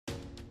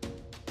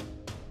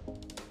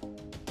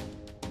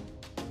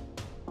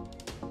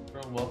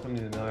everyone. Welcome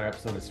to another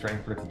episode of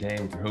Strength for Today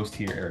with your host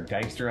here, Eric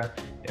Dykstra.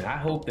 And I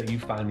hope that you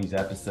find these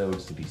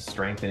episodes to be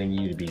strengthening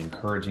you, to be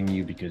encouraging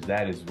you, because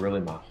that is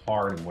really my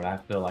heart. And what I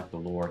feel like the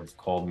Lord has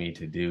called me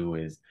to do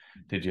is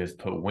to just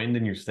put wind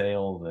in your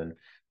sails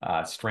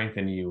and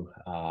strengthen you,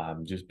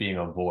 just being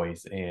a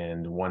voice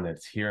and one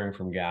that's hearing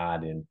from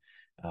God. And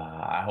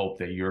I hope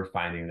that you're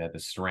finding that the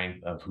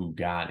strength of who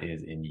God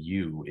is in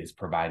you is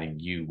providing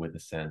you with a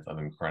sense of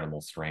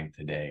incredible strength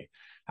today.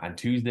 On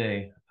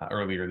Tuesday,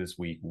 earlier this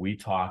week, we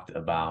talked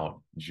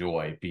about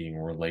joy being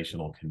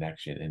relational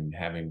connection and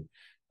having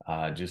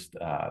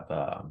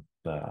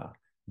the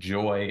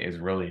joy is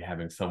really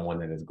having someone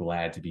that is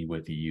glad to be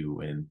with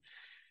you. And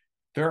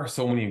there are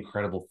so many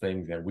incredible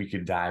things that we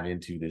could dive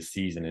into this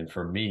season. And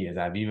for me, as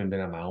I've even been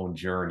on my own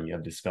journey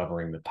of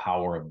discovering the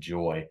power of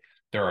joy,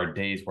 there are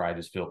days where I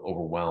just feel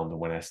overwhelmed. And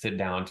when I sit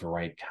down to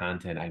write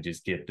content, I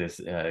just get this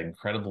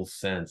incredible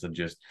sense of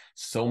just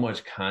so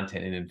much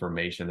content and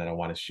information that I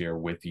want to share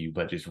with you,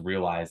 but just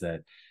realize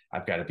that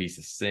I've got to be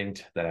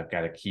succinct, that I've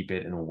got to keep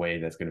it in a way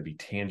that's going to be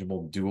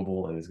tangible,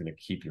 doable, and is going to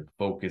keep your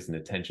focus and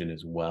attention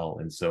as well.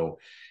 And so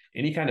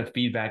any kind of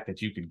feedback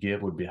that you could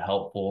give would be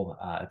helpful.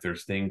 If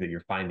there's things that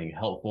you're finding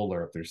helpful,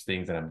 or if there's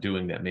things that I'm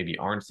doing that maybe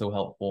aren't so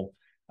helpful,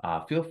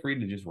 feel free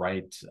to just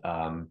write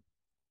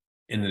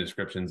in the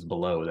descriptions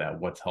below that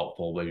what's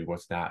helpful, maybe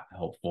what's not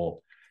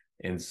helpful.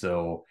 And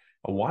so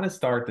I want to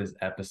start this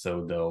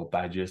episode though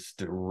by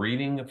just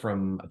reading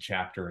from a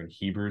chapter in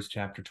Hebrews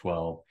chapter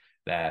 12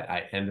 that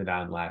I ended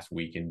on last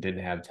week and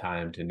didn't have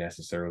time to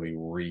necessarily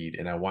read.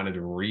 And I wanted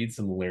to read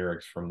some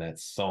lyrics from that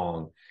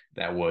song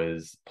that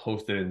was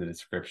posted in the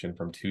description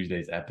from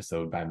Tuesday's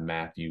episode by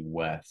Matthew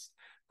West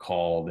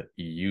called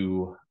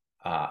You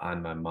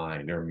on My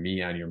Mind, or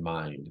Me on Your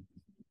Mind.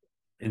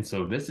 And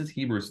so this is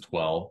Hebrews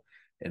 12,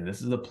 and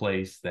this is a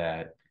place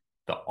that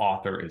the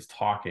author is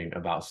talking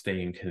about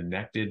staying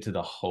connected to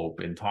the hope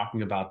and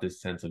talking about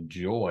this sense of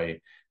joy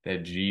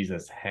that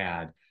Jesus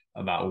had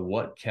about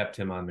what kept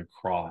him on the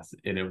cross.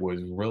 And it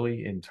was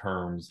really in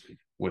terms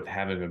with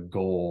having a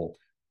goal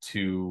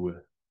to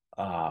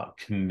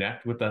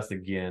connect with us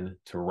again,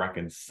 to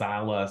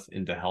reconcile us,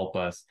 and to help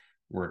us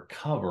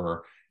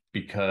recover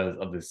because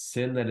of the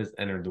sin that has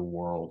entered the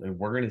world. And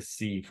we're going to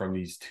see from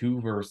these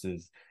two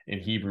verses in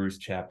Hebrews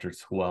chapter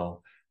 12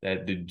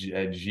 that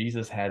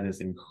Jesus had this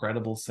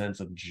incredible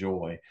sense of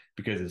joy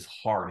because his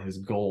heart, his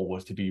goal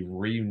was to be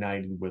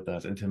reunited with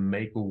us and to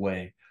make a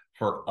way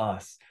for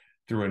us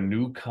through a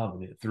new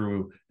covenant,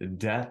 through the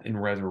death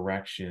and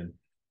resurrection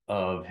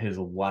of his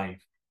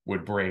life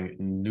would bring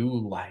new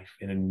life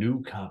and a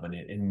new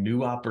covenant and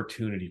new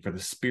opportunity for the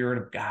Spirit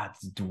of God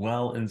to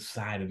dwell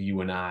inside of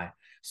you and I.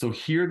 So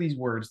hear these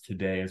words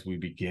today as we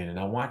begin. And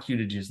I want you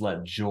to just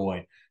let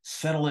joy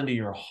settle into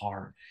your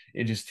heart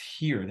and just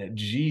hear that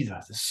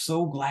Jesus is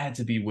so glad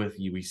to be with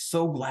you. He's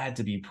so glad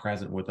to be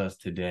present with us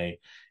today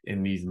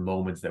in these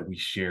moments that we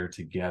share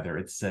together.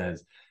 It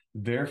says,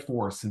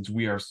 therefore, since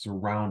we are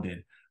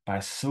surrounded by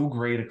so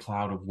great a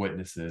cloud of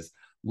witnesses,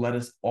 let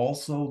us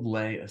also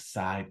lay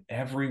aside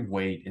every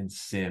weight and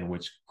sin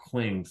which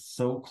clings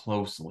so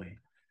closely.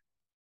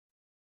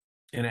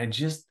 And I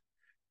just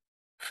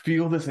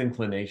feel this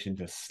inclination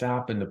to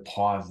stop and to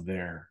pause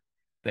there,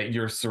 that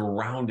you're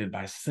surrounded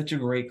by such a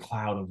great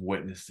cloud of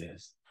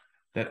witnesses,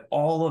 that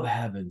all of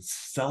heaven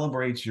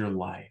celebrates your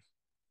life.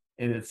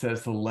 And it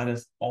says to let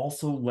us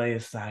also lay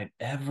aside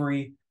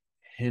every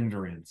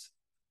hindrance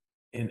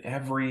and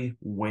every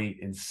weight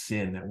and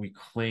sin that we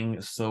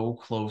cling so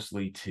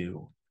closely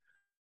to.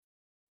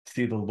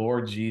 See, the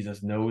Lord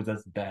Jesus knows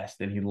us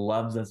best and he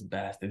loves us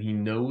best, and he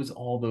knows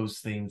all those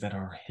things that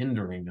are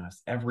hindering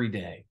us every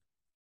day.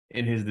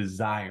 And his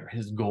desire,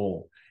 his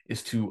goal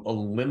is to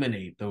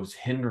eliminate those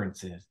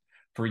hindrances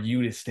for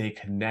you to stay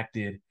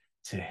connected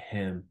to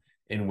him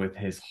and with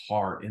his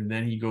heart. And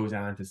then he goes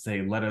on to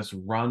say, let us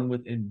run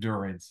with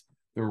endurance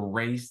the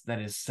race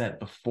that is set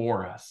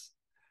before us.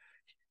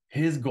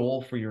 His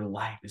goal for your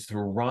life is to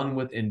run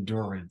with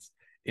endurance.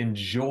 And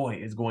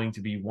joy is going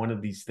to be one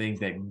of these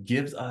things that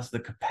gives us the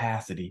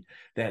capacity,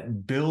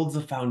 that builds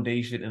a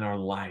foundation in our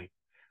life.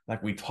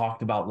 Like we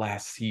talked about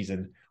last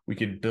season, we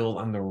could build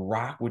on the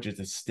rock, which is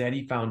a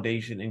steady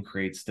foundation and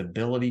create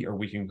stability, or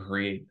we can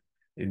create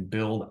and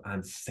build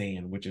on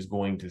sand, which is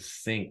going to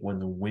sink when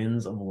the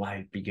winds of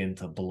life begin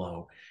to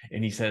blow.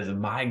 And he says,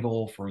 my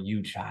goal for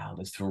you,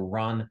 child, is to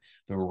run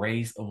the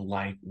race of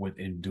life with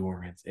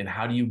endurance. And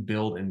how do you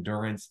build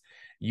endurance?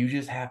 You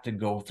just have to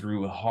go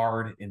through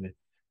hard and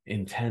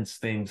intense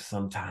things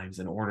sometimes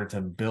in order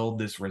to build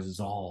this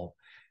resolve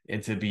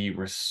and to be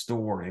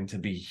restored and to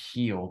be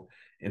healed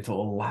and to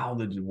allow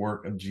the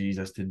work of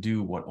Jesus to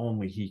do what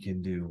only he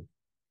can do.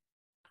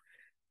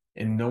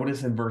 And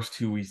notice in verse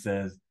 2, he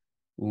says,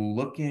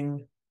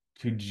 looking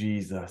to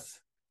Jesus,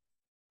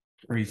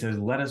 or he says,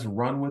 let us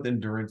run with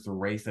endurance the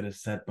race that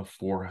is set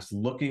before us,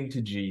 looking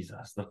to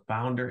Jesus, the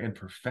founder and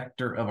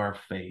perfecter of our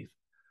faith,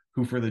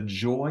 who for the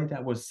joy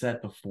that was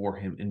set before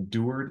him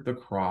endured the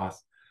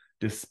cross,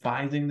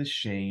 despising the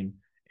shame,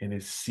 and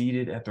is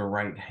seated at the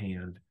right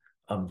hand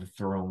of the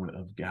throne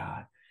of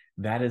God.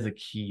 That is a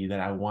key that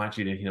I want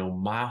you to,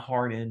 my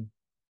heart in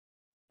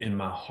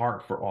my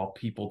heart for all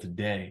people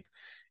today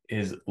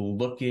is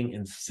looking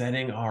and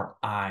setting our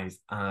eyes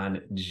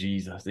on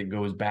Jesus. It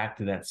goes back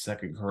to that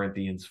 2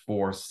 Corinthians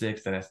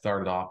 4:6 that I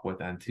started off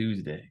with on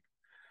Tuesday.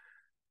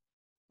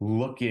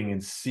 Looking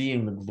and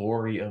seeing the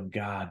glory of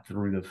God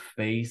through the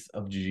face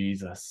of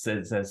Jesus.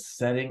 It says,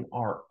 setting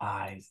our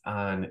eyes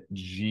on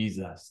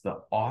Jesus, the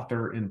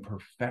author and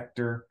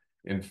perfecter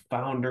and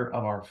founder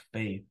of our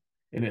faith.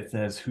 And it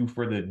says, who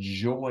for the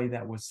joy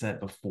that was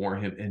set before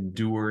him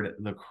endured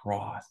the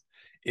cross.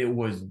 It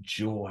was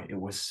joy. It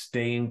was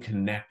staying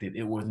connected.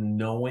 It was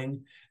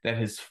knowing that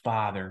his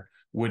Father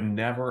would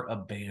never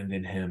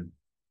abandon him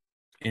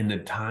in the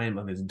time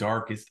of his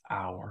darkest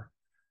hour,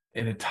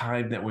 in a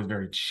time that was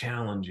very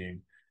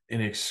challenging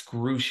and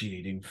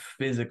excruciating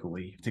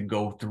physically to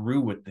go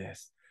through with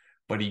this.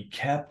 But he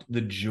kept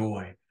the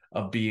joy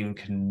of being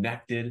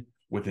connected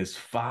with his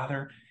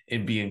Father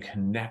and being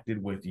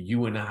connected with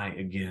you and I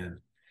again.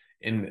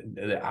 And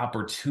the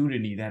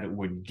opportunity that it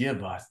would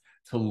give us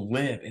to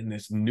live in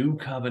this new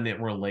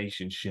covenant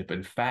relationship.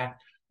 In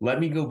fact, let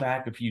me go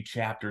back a few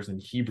chapters in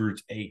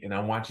Hebrews 8, and I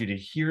want you to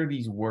hear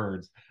these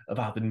words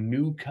about the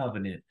new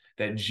covenant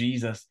that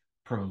Jesus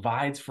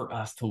provides for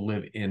us to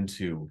live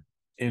into.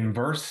 In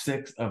verse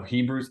 6 of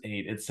Hebrews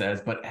 8, it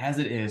says, but as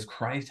it is,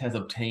 Christ has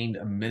obtained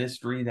a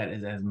ministry that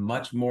is as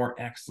much more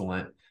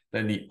excellent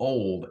than the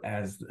old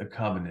as the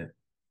covenant.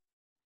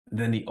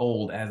 Than the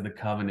old as the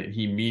covenant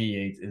he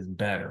mediates is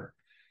better,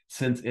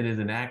 since it is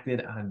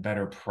enacted on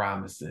better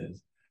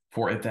promises.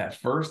 For if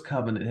that first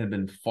covenant had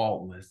been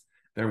faultless,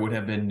 there would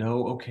have been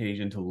no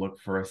occasion to look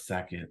for a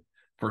second.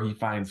 For he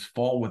finds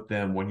fault with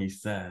them when he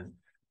says,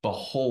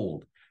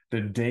 behold, the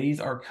days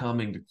are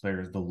coming,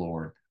 declares the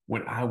Lord,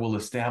 when I will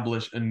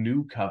establish a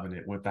new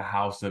covenant with the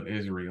house of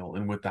Israel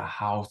and with the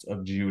house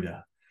of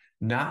Judah,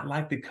 not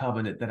like the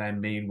covenant that I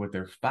made with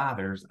their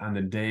fathers on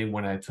the day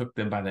when I took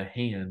them by the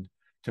hand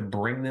to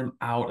bring them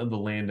out of the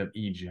land of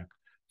Egypt,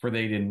 for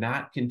they did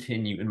not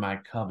continue in my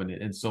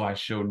covenant, and so I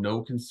showed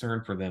no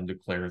concern for them,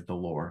 declares the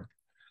Lord.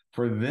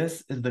 For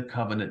this is the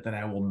covenant that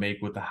I will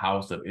make with the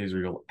house of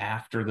Israel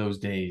after those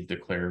days,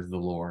 declares the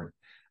Lord.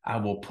 I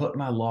will put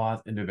my laws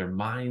into their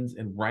minds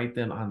and write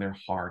them on their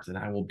hearts, and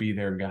I will be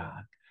their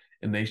God,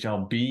 and they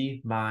shall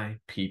be my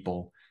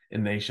people,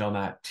 and they shall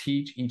not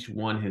teach each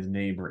one his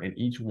neighbor and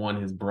each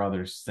one his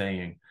brother,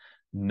 saying,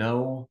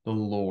 know the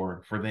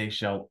Lord, for they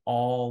shall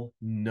all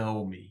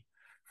know me,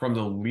 from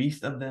the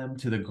least of them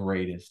to the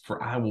greatest.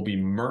 For I will be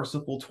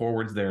merciful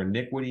towards their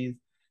iniquities,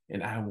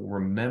 and I will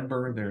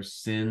remember their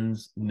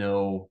sins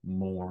no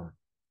more.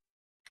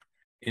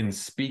 In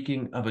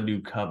speaking of a new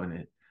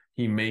covenant,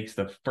 he makes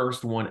the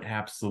first one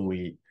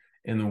obsolete,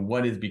 and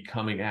what is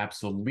becoming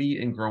obsolete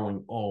and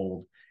growing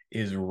old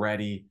is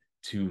ready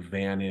to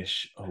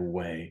vanish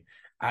away.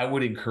 I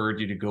would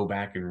encourage you to go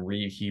back and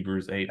read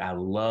Hebrews 8. I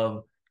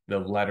love the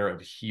letter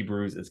of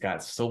Hebrews. It's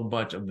got so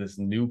much of this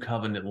new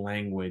covenant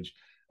language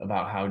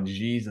about how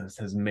Jesus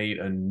has made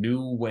a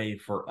new way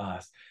for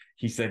us.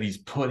 He said he's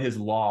put his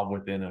law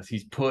within us.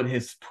 He's put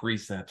his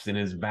precepts and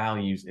his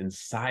values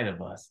inside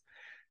of us,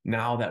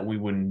 now that we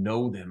would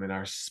know them and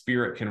our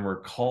spirit can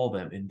recall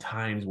them in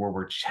times where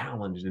we're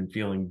challenged and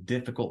feeling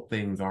difficult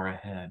things are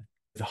ahead.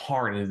 His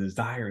heart and his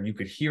desire, and you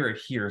could hear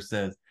it here,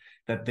 says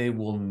that they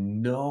will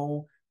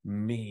know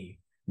me,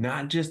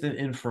 not just an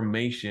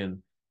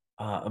information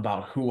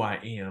about who I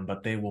am,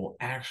 but they will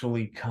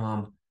actually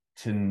come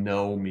to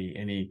know me.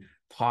 And he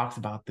talks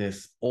about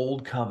this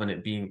old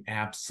covenant being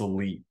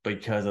obsolete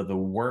because of the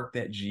work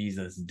that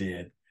Jesus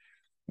did.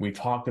 We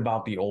talked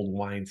about the old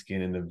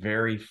wineskin in the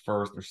very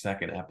first or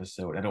second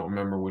episode. I don't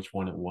remember which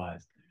one it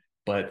was,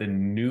 but the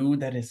new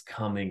that is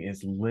coming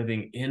is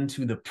living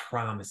into the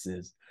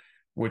promises,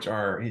 which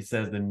are, he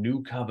says, the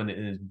new covenant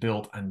is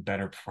built on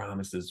better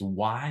promises.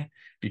 Why?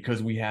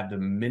 Because we have the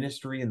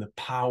ministry and the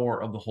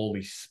power of the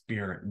Holy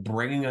Spirit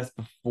bringing us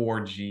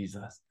before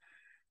Jesus.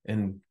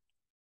 And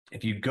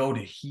if you go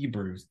to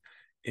Hebrews,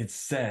 it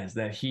says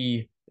that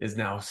he is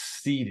now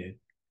seated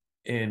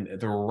in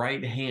the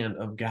right hand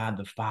of God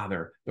the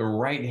Father. The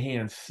right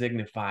hand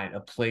signified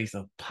a place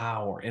of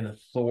power and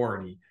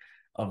authority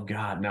of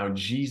God. Now,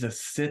 Jesus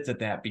sits at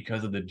that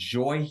because of the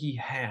joy he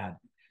had,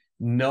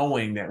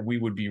 knowing that we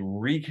would be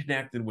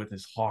reconnected with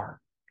his heart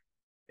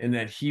and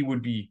that he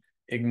would be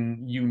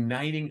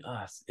uniting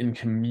us in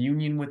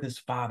communion with his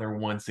Father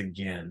once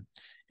again.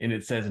 And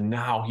it says,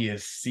 now he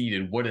is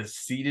seated. What does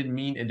seated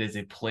mean? It is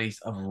a place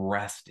of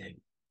resting.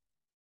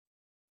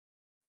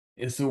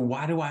 And so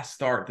why do I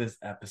start this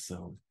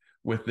episode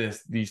with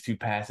these two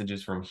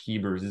passages from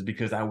Hebrews? Is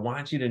because I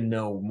want you to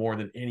know more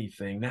than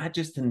anything, not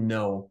just to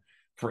know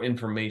for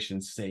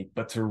information's sake,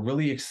 but to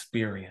really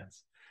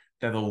experience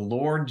that the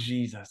Lord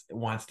Jesus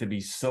wants to be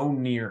so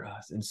near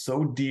us and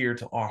so dear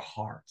to our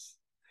hearts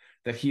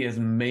that he has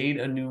made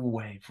a new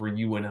way for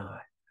you and I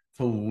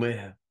to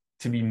live,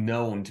 to be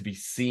known, to be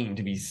seen,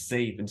 to be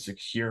safe and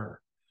secure.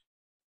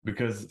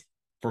 Because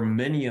for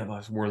many of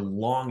us, we're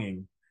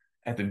longing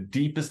at the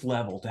deepest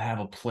level to have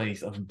a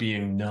place of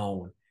being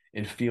known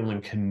and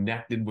feeling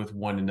connected with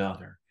one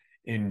another.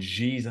 And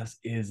Jesus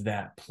is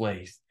that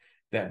place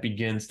that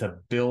begins to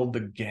build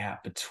the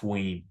gap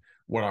between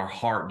what our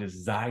heart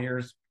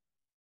desires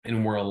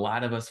and where a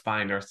lot of us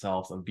find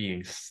ourselves of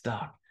being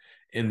stuck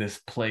in this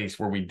place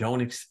where we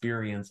don't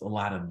experience a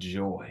lot of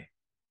joy.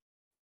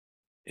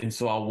 And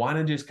so I want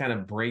to just kind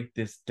of break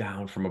this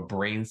down from a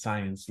brain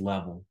science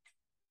level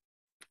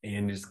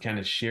and just kind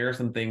of share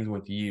some things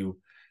with you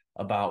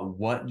about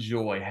what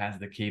joy has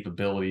the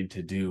capability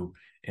to do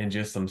and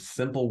just some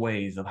simple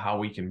ways of how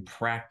we can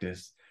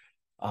practice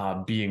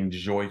being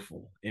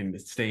joyful and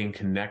staying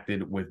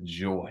connected with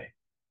joy.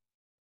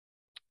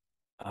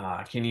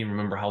 I can't even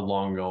remember how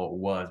long ago it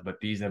was, but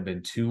these have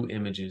been two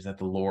images that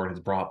the Lord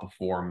has brought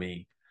before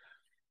me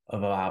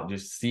about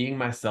just seeing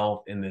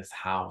myself in this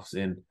house.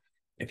 And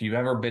if you've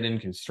ever been in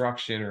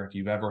construction or if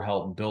you've ever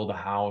helped build a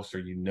house,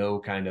 or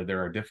kind of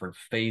there are different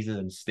phases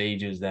and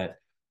stages that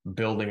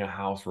building a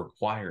house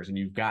requires, and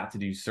you've got to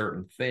do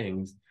certain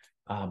things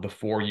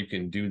before you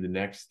can do the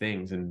next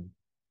things. And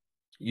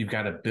you've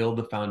got to build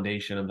the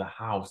foundation of the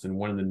house. And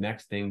one of the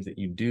next things that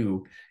you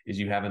do is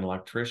you have an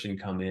electrician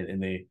come in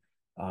and they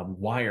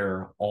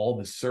wire all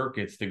the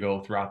circuits to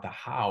go throughout the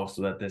house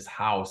so that this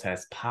house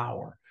has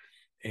power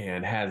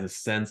and has a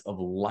sense of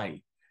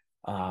light.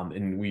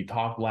 And we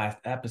talked last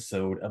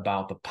episode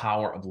about the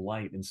power of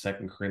light in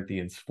 2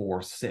 Corinthians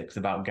 4:6,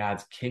 about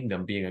God's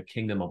kingdom being a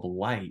kingdom of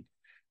light,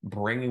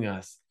 bringing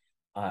us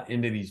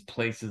into these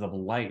places of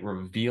light,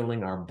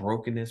 revealing our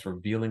brokenness,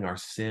 revealing our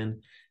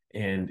sin,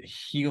 and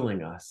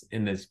healing us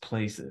in these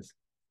places.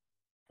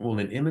 Well,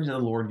 an image that the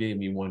Lord gave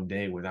me one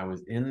day was I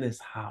was in this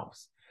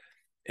house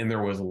and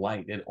there was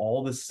light. And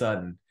all of a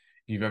sudden,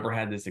 if you've ever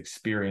had this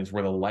experience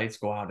where the lights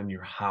go out in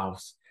your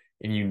house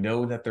and you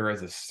know that there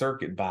is a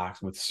circuit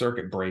box with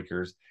circuit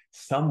breakers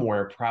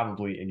somewhere,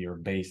 probably in your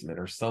basement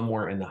or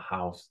somewhere in the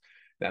house,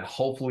 that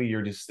hopefully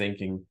you're just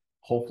thinking,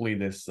 hopefully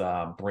this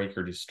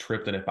breaker just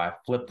tripped. And if I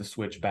flip the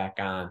switch back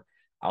on,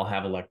 I'll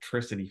have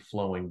electricity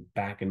flowing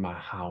back in my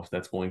house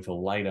that's going to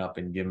light up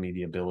and give me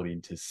the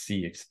ability to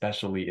see,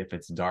 especially if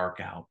it's dark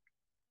out.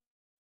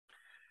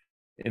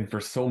 And for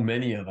so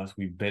many of us,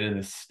 we've been in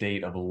this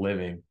state of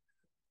living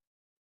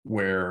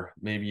where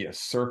maybe a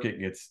circuit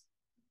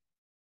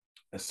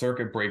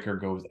breaker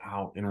goes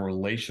out, and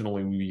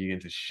relationally we begin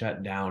to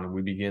shut down and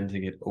we begin to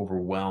get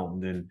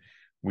overwhelmed, and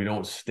we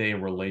don't stay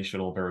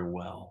relational very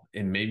well.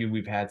 And maybe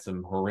we've had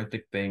some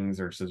horrific things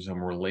or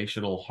some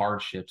relational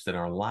hardships in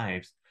our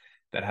lives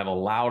that have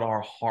allowed our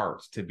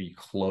hearts to be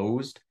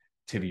closed,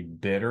 to be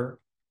bitter,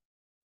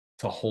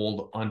 to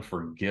hold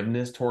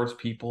unforgiveness towards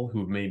people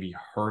who've maybe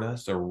hurt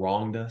us or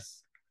wronged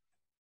us.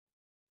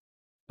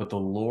 But the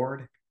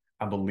Lord,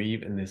 I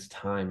believe in this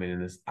time and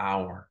in this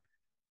hour,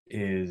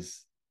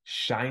 is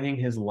shining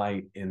his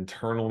light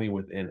internally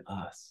within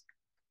us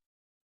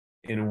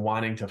and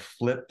wanting to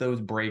flip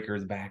those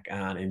breakers back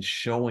on and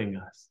showing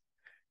us.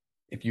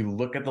 If you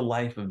look at the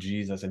life of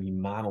Jesus, and he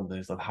modeled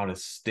this of how to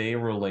stay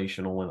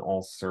relational in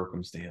all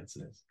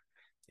circumstances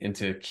and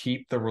to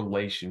keep the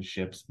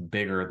relationships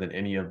bigger than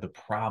any of the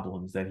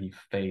problems that he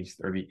faced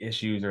or the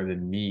issues or the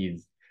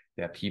needs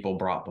that people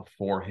brought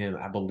before him.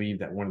 I believe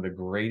that one of the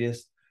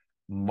greatest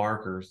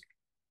markers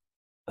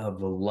of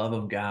the love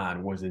of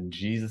God was in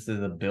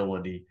Jesus's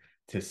ability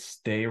to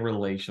stay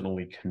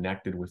relationally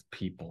connected with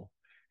people.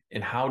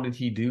 And how did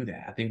he do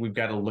that? I think we've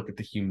got to look at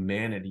the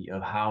humanity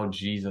of how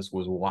Jesus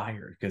was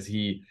wired, because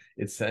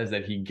it says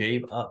that he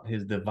gave up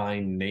his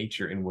divine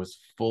nature and was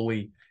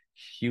fully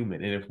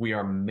human. And if we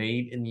are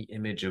made in the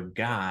image of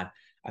God,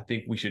 I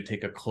think we should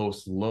take a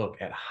close look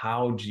at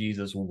how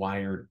Jesus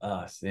wired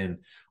us. And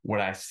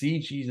what I see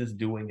Jesus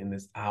doing in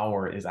this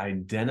hour is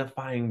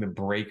identifying the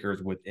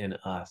breakers within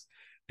us,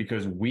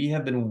 because we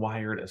have been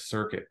wired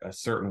a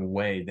certain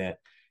way that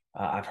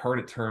I've heard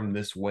it termed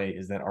this way,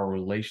 is that our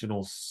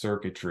relational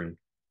circuitry,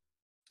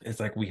 it's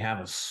like we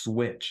have a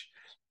switch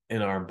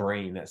in our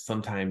brain that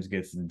sometimes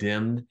gets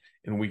dimmed,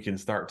 and we can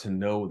start to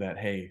know that,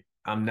 hey,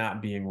 I'm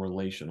not being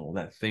relational,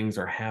 that things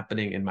are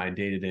happening in my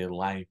day-to-day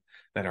life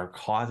that are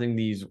causing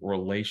these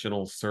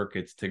relational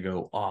circuits to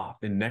go off.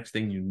 And next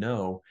thing you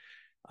know,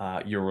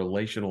 your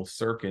relational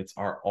circuits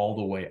are all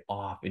the way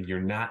off, and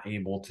you're not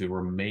able to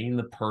remain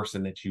the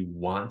person that you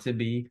want to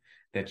be,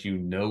 that you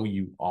know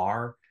you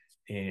are.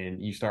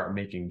 And you start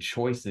making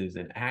choices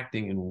and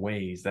acting in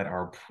ways that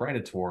are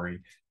predatory.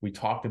 We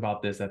talked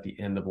about this at the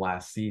end of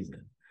last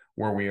season,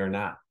 where we are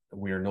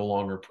no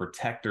longer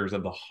protectors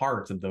of the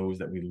hearts of those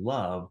that we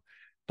love,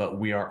 but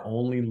we are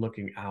only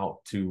looking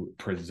out to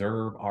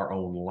preserve our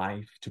own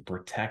life, to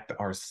protect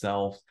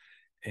ourselves.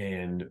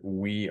 And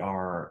we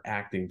are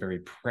acting very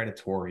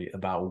predatory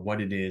about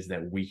what it is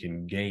that we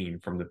can gain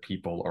from the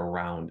people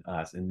around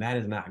us. And that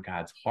is not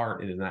God's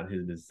heart. It is not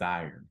his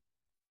desire.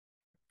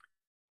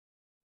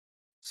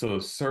 So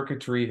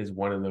circuitry is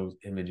one of those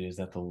images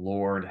that the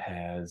Lord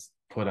has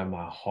put on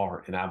my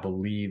heart. And I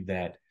believe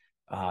that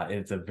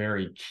it's a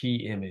very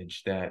key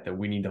image that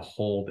we need to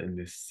hold in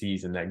this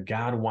season, that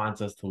God wants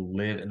us to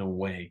live in a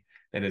way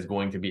that is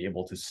going to be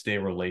able to stay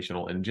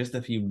relational. In just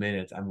a few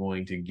minutes, I'm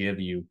going to give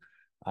you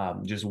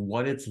just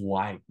what it's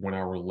like when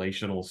our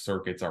relational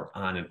circuits are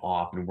on and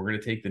off. And we're going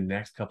to take the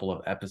next couple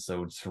of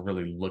episodes to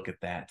really look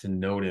at that, to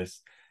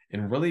notice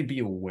and really be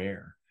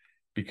aware.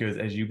 Because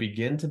as you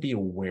begin to be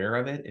aware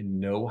of it and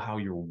know how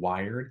you're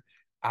wired,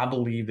 I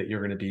believe that you're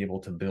going to be able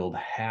to build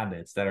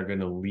habits that are going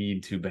to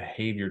lead to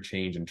behavior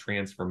change and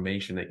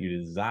transformation that you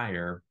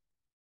desire,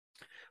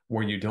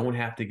 where you don't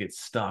have to get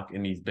stuck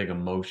in these big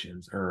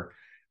emotions or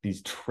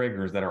these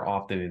triggers that are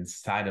often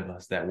inside of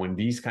us, that when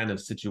these kind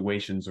of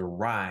situations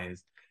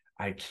arise,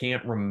 I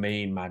can't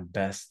remain my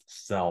best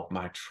self,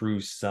 my true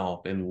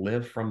self, and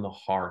live from the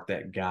heart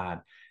that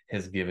God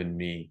has given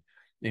me.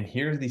 And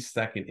here's the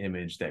second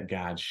image that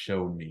God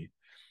showed me.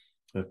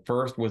 The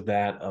first was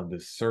that of the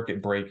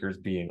circuit breakers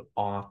being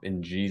off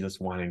and Jesus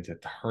wanting to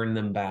turn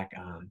them back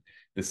on.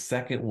 The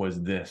second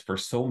was this: for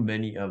so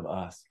many of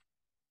us,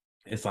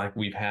 it's like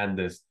we've had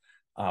this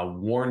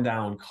worn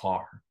down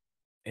car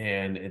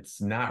and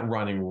it's not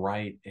running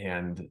right.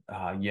 And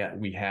yet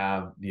we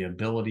have the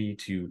ability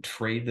to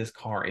trade this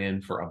car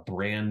in for a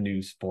brand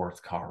new sports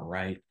car,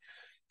 right?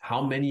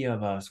 How many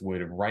of us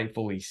would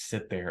rightfully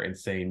sit there and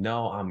say,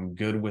 no, I'm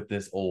good with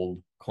this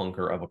old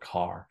clunker of a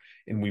car?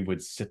 And we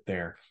would sit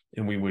there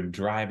and we would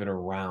drive it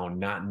around,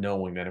 not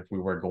knowing that if we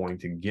were going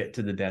to get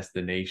to the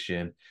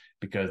destination,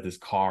 because this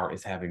car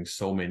is having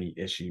so many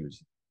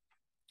issues.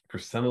 For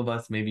some of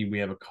us, maybe we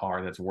have a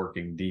car that's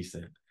working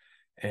decent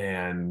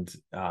and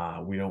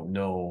we don't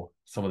know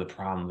some of the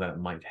problems that it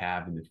might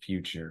have in the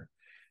future.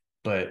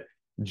 But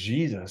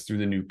Jesus, through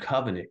the new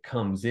covenant,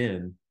 comes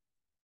in.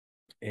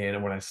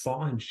 And what I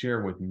saw him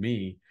share with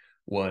me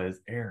was,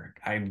 Eric,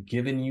 I've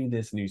given you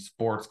this new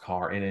sports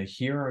car, and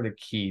here are the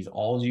keys.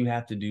 All you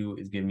have to do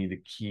is give me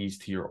the keys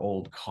to your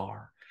old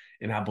car.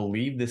 And I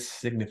believe this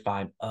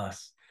signified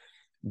us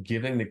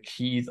giving the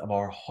keys of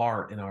our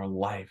heart and our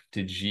life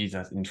to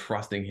Jesus and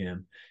trusting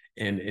him,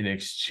 and in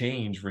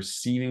exchange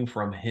receiving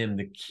from him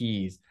the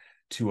keys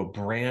to a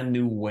brand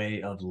new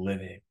way of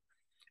living.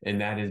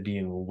 And that is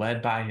being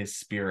led by his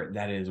spirit.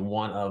 That is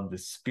one of the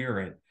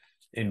spirit,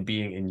 and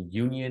being in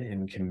union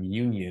and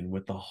communion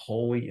with the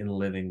holy and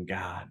living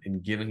God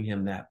and giving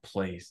him that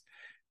place,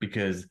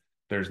 because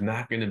there's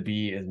not going to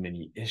be as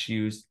many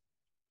issues.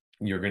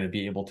 You're going to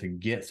be able to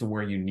get to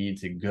where you need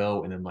to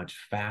go in a much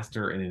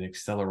faster and an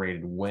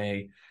accelerated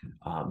way.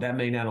 That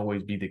may not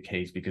always be the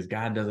case, because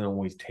God doesn't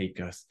always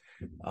take us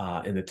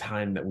in the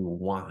time that we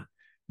want.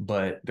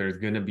 But there's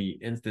going to be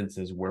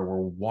instances where we're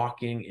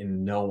walking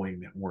and knowing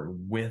that we're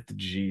with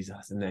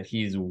Jesus and that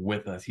he's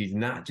with us. He's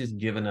not just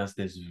given us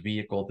this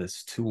vehicle,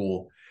 this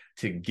tool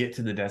to get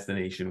to the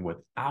destination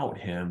without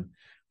him.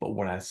 But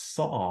what I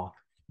saw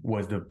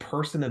was the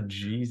person of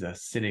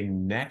Jesus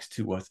sitting next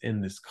to us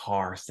in this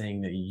car,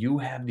 saying that you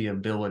have the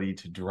ability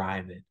to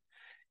drive it.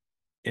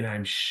 And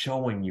I'm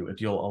showing you,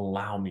 if you'll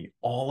allow me,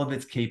 all of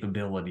its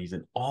capabilities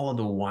and all of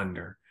the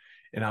wonder.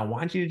 And I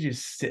want you to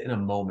just sit in a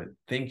moment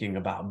thinking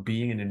about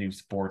being in a new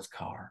sports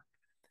car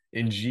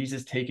and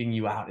Jesus taking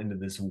you out into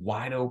this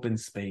wide open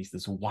space,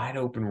 this wide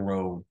open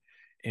road,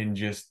 and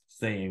just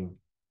saying,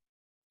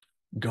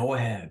 go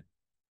ahead,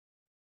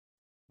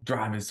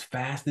 drive as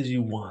fast as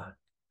you want,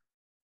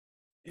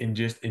 and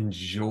just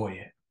enjoy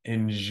it.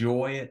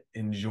 Enjoy it,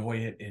 enjoy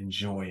it,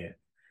 enjoy it.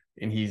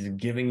 And he's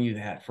giving you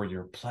that for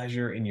your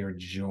pleasure and your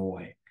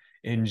joy.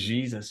 And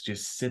Jesus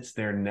just sits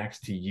there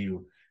next to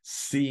you,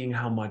 seeing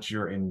how much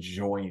you're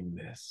enjoying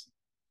this.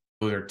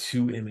 Those are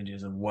two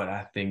images of what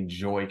I think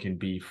joy can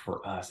be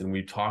for us. And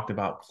we've talked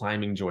about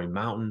climbing Joy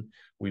Mountain.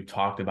 We've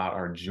talked about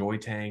our joy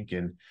tank.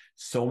 And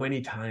so many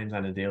times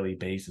on a daily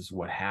basis,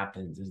 what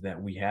happens is that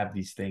we have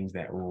these things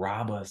that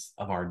rob us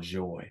of our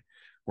joy,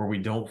 where we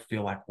don't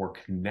feel like we're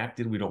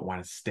connected. We don't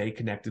want to stay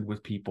connected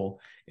with people.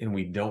 And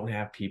we don't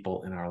have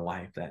people in our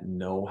life that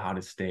know how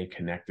to stay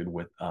connected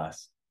with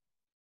us.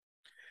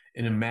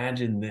 And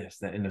imagine this,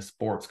 that in a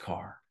sports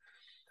car,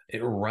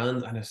 it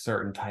runs on a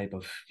certain type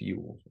of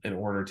fuel in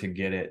order to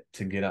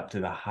get up to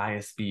the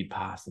highest speed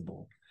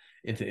possible,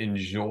 and to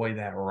enjoy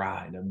that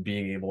ride of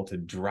being able to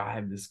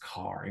drive this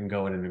car and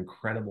go at an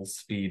incredible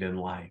speed in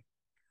life.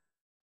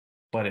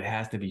 But it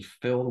has to be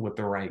filled with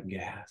the right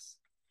gas.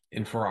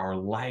 And for our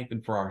life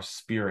and for our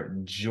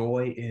spirit,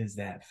 joy is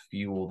that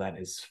fuel that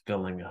is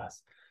filling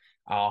us.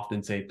 I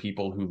often say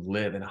people who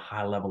live in a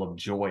high level of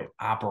joy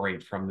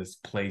operate from this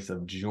place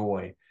of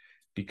joy,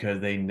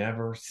 because they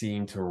never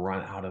seem to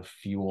run out of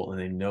fuel and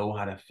they know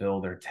how to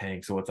fill their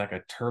tank. So it's like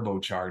a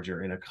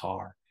turbocharger in a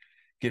car,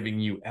 giving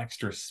you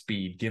extra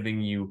speed, giving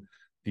you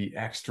the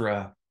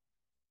extra,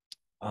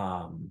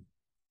 um,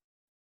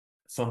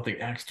 something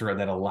extra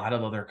that a lot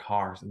of other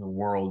cars in the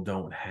world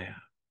don't have.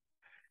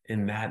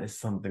 And that is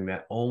something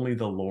that only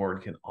the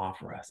Lord can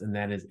offer us. And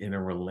that is in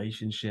a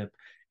relationship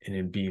and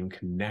in being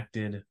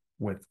connected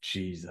with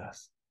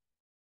Jesus,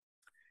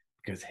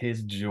 because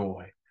his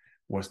joy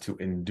was to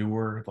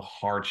endure the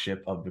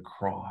hardship of the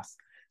cross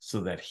so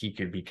that he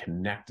could be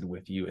connected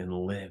with you and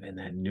live in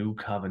that new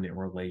covenant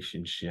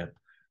relationship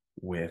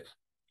with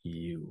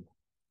you.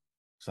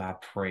 So I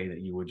pray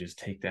that you would just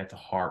take that to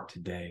heart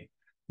today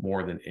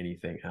more than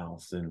anything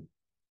else. And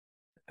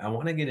I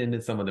want to get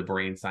into some of the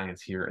brain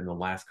science here in the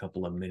last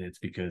couple of minutes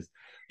because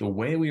the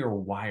way we are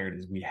wired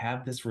is we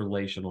have this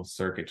relational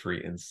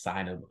circuitry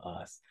inside of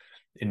us.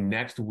 And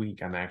next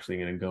week, I'm actually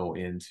going to go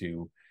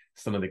into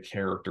some of the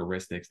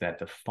characteristics that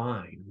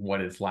define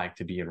what it's like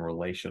to be in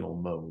relational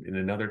mode. And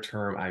another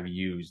term I've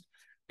used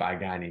by a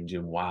guy named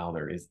Jim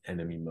Wilder is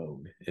enemy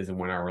mode, is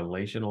when our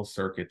relational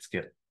circuits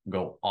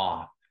go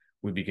off,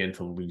 we begin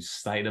to lose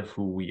sight of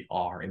who we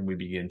are and we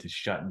begin to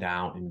shut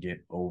down and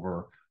get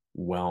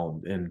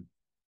overwhelmed. And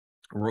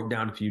wrote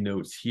down a few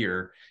notes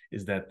here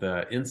is that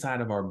the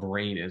inside of our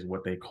brain is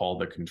what they call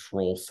the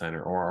control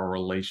center or our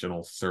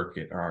relational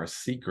circuit or our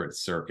secret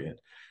circuit.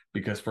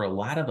 Because for a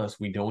lot of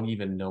us, we don't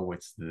even know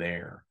it's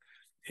there.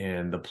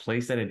 And the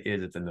place that it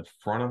is, it's in the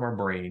front of our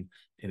brain.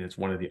 And it's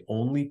one of the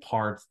only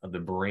parts of the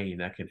brain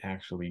that can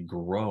actually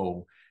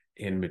grow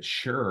and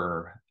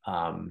mature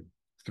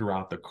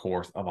throughout the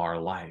course of our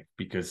life.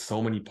 Because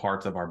so many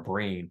parts of our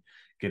brain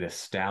get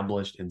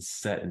established and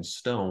set in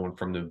stone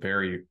from the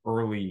very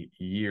early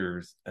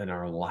years in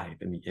our life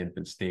in the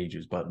infant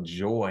stages. But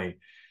joy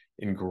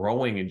and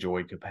growing in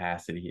joy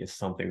capacity is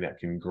something that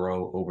can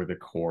grow over the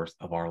course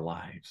of our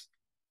lives.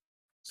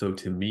 So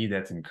to me,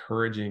 that's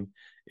encouraging.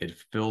 It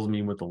fills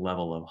me with a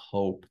level of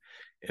hope.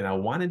 And I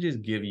want to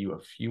just give you a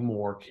few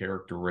more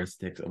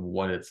characteristics of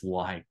what it's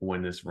like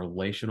when this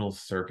relational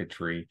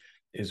circuitry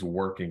is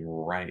working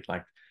right,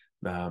 like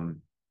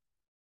and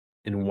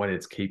what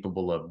it's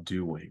capable of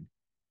doing.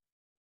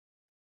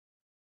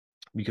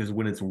 Because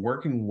when it's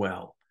working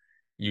well,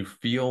 you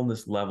feel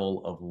this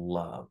level of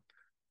love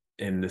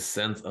and the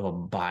sense of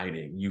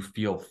abiding. You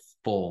feel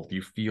full,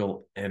 you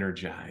feel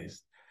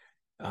energized.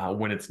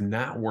 When it's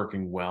not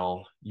working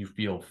well, you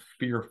feel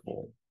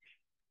fearful,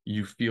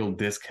 you feel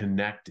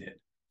disconnected,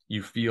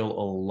 you feel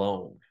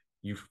alone,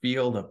 you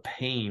feel the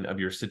pain of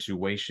your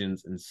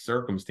situations and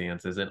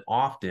circumstances, and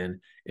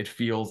often it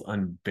feels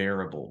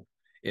unbearable.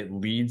 It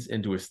leads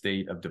into a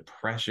state of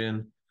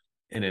depression,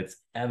 and it's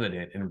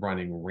evident and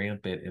running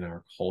rampant in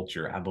our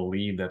culture. I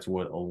believe that's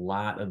what a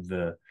lot of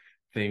the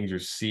things you're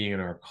seeing in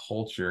our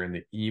culture and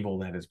the evil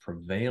that is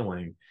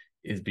prevailing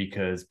is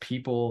because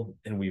people,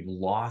 and we've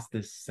lost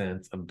this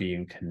sense of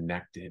being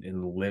connected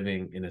and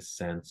living in a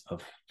sense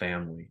of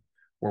family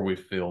where we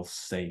feel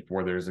safe,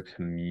 where there's a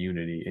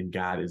community, and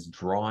God is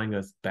drawing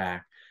us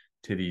back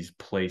to these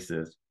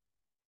places.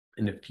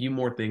 And a few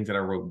more things that I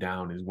wrote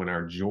down is when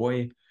our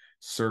joy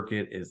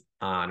circuit is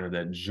on, or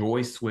that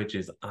joy switch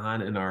is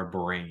on in our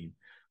brain,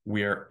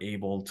 we are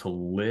able to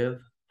live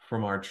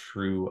from our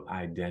true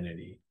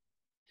identity.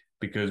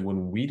 Because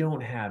when we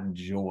don't have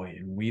joy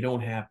and we don't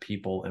have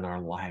people in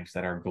our lives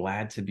that are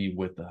glad to be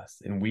with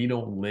us, and we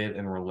don't live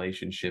in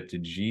relationship to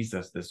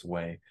Jesus this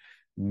way,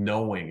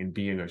 knowing and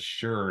being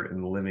assured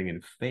and living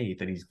in faith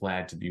that he's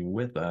glad to be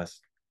with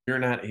us, we're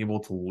not able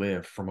to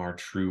live from our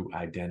true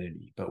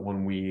identity. But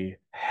when we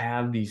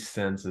have these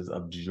senses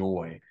of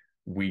joy,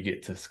 we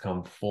get to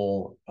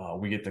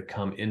we get to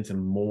come into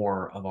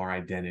more of our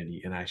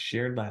identity. And I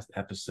shared last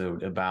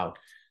episode about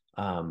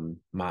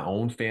my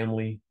own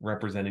family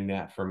representing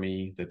that for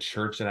me, the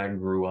church that I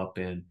grew up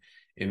in.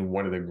 And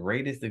one of the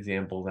greatest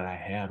examples that I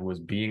had was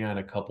being on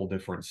a couple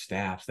different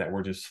staffs that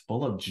were just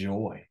full of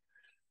joy.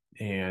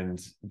 And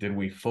did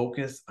we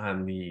focus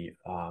on the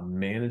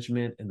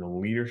management and the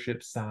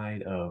leadership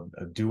side of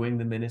doing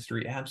the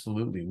ministry?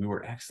 Absolutely. We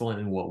were excellent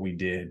in what we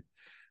did.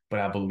 But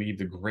I believe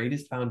the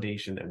greatest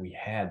foundation that we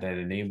had that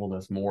enabled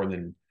us more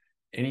than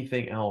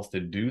anything else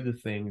to do the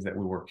things that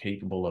we were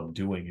capable of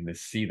doing and to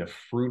see the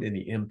fruit and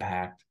the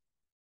impact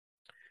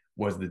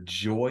was the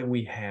joy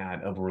we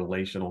had of a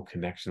relational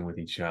connection with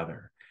each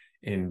other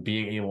and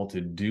being able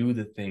to do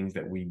the things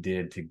that we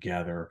did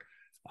together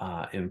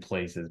in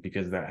places.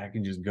 Because that I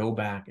can just go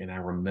back and I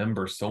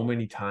remember so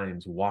many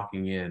times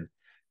walking in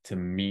to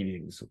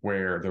meetings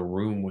where the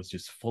room was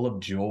just full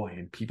of joy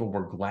and people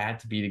were glad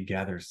to be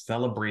together,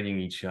 celebrating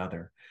each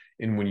other.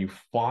 And when you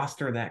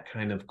foster that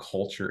kind of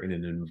culture in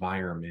an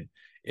environment,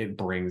 it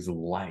brings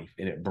life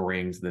and it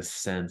brings the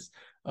sense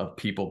of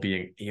people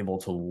being able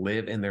to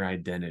live in their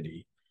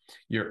identity.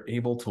 You're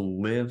able to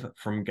live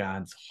from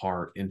God's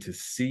heart and to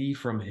see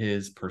from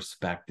his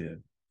perspective.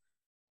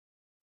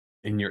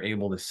 And you're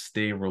able to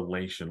stay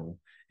relational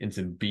and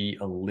to be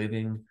a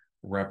living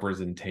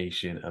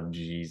representation of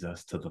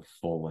Jesus to the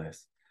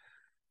fullest.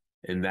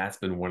 And that's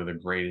been one of the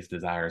greatest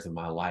desires of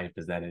my life,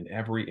 is that in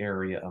every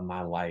area of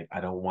my life, I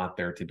don't want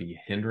there to be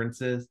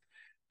hindrances,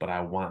 but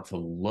I want to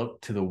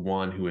look to the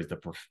one who is the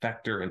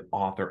perfecter and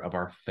author of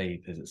our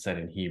faith, as it said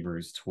in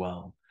Hebrews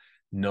 12,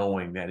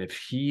 knowing that if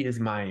he is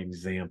my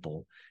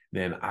example,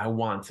 then I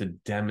want to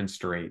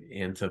demonstrate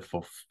and to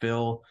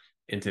fulfill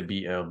and to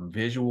be a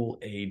visual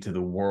aid to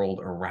the world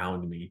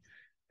around me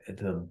to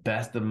the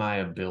best of my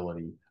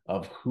ability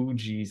of who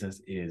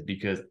Jesus is,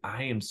 because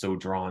I am so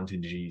drawn to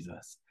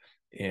Jesus.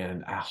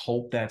 And I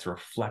hope that's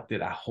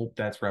reflected. I hope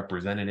that's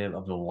representative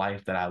of the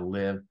life that I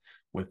live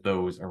with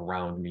those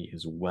around me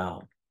as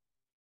well.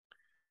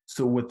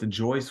 So, with the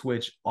joy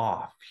switch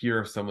off, here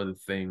are some of the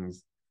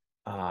things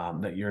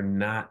that you're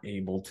not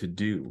able to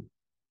do.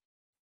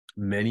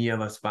 Many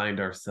of us find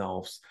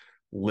ourselves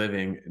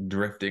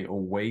drifting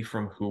away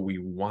from who we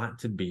want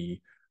to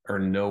be or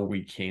know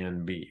we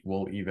can be.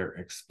 We'll either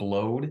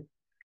explode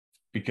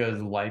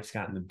because life's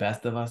gotten the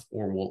best of us,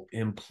 or we'll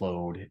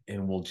implode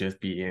and we'll just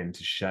begin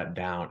to shut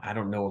down. I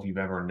don't know if you've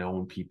ever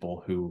known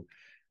people who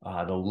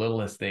the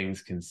littlest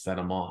things can set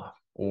them off,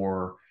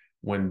 or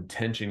when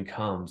tension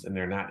comes and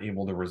they're not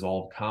able to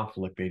resolve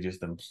conflict, they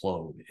just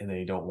implode and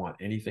they don't want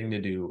anything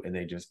to do and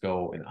they just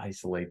go and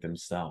isolate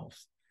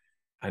themselves.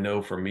 I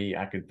know for me,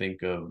 I could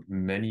think of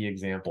many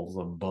examples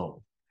of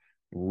both.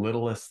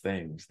 Littlest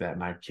things that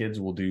my kids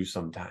will do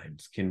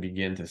sometimes can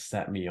begin to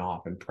set me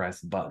off and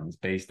press buttons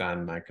based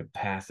on my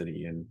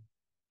capacity and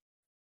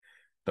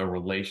the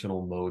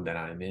relational mode that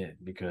I'm in.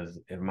 Because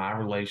if my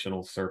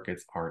relational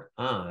circuits aren't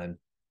on,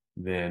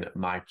 then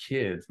my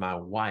kids, my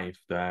wife,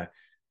 the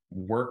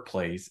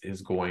workplace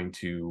is going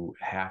to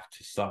have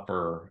to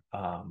suffer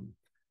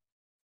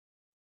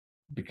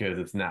because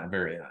it's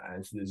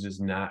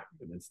just not,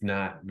 it's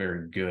not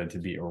very good to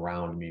be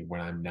around me when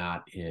I'm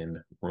not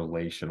in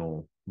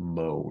relational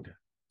mode.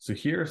 So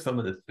here are some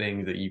of the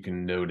things that you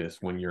can notice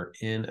when you're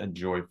in a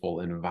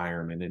joyful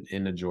environment and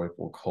in a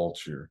joyful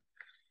culture.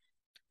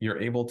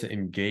 You're able to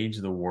engage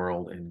the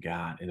world and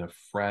God in a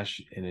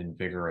fresh and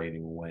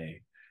invigorating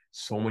way.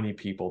 So many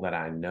people that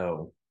I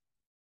know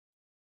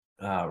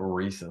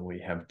recently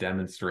have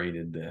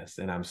demonstrated this,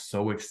 and I'm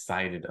so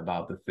excited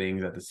about the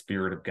things that the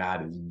Spirit of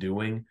God is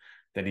doing,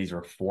 that He's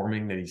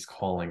reforming, that He's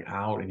calling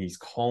out, and He's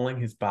calling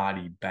His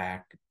body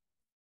back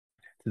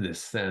to this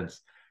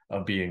sense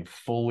of being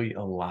fully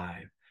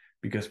alive.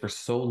 Because for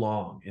so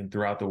long and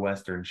throughout the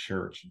Western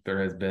church,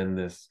 there has been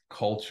this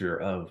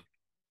culture of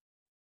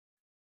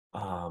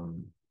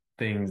um,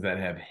 things that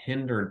have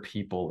hindered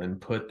people and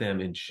put them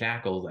in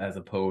shackles as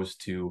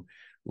opposed to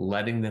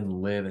letting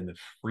them live in the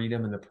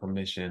freedom and the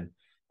permission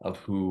of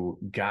who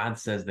God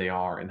says they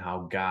are and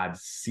how God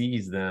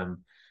sees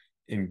them,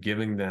 in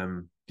giving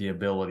them the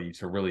ability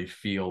to really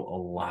feel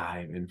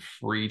alive and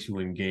free to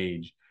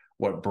engage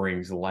what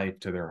brings life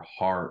to their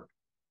heart.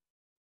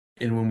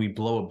 And when we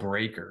blow a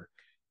breaker,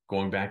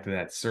 going back to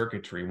that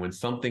circuitry, when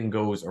something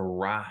goes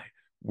awry,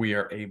 we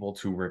are able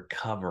to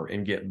recover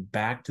and get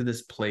back to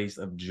this place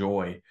of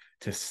joy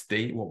to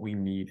state what we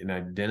need and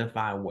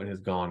identify what has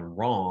gone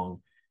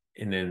wrong.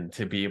 And then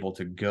to be able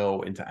to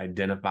go and to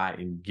identify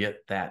and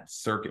get that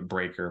circuit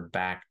breaker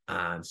back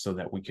on so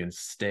that we can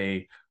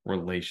stay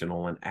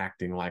relational and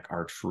acting like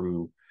our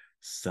true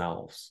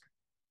selves.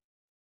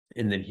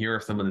 And then here are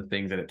some of the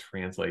things that it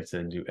translates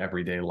into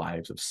everyday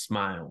lives of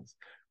smiles,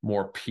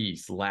 more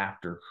peace,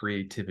 laughter,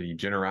 creativity,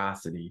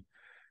 generosity.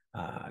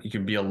 You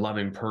can be a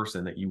loving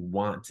person that you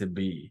want to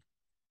be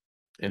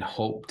and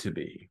hope to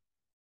be.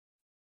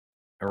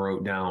 I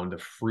wrote down the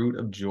fruit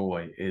of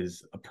joy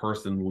is a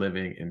person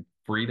living in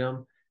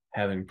freedom,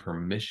 having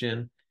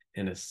permission,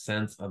 and a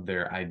sense of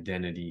their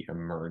identity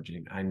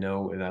emerging. I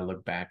know as I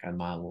look back on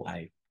my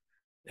life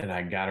and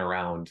I got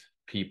around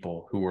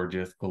people who were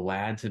just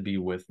glad to be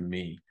with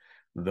me,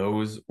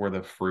 those were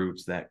the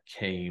fruits that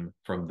came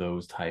from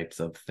those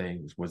types of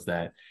things, was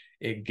that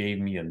it gave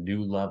me a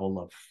new level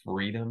of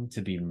freedom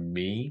to be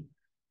me,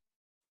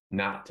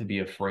 not to be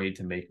afraid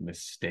to make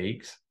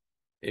mistakes.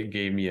 It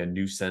gave me a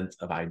new sense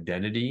of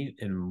identity,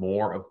 and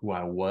more of who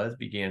I was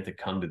began to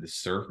come to the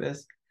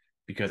surface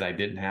because I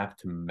didn't have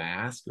to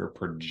mask or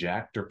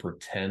project or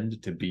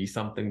pretend to be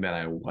something that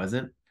I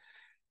wasn't.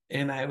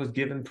 And I was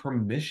given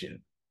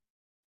permission.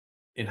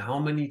 And how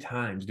many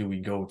times do we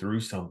go through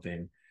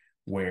something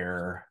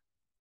where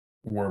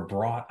we're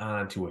brought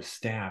onto a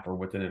staff or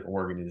within an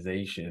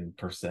organization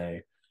per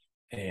se,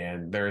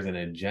 and there's an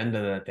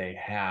agenda that they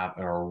have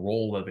or a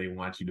role that they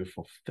want you to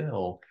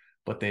fulfill,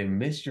 but they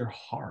miss your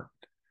heart.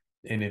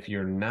 And if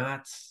you're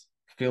not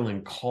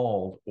feeling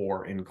called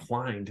or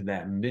inclined to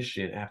that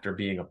mission after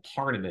being a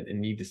part of it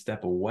and need to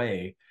step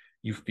away,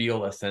 you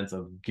feel a sense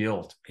of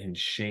guilt and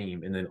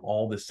shame. And then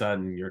all of a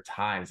sudden, your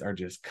ties are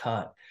just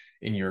cut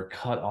and you're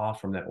cut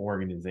off from that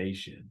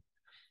organization,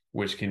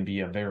 which can be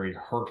a very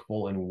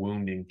hurtful and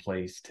wounding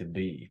place to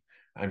be.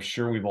 I'm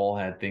sure we've all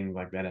had things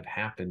like that have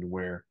happened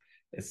where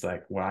it's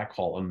like what I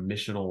call a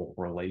missional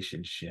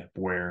relationship,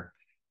 where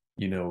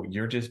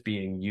you're just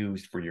being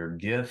used for your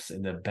gifts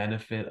and the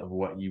benefit of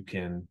what you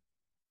can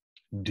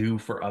do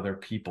for other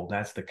people.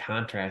 That's the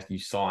contrast you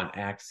saw in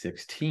Acts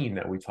 16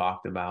 that we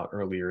talked about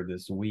earlier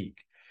this week,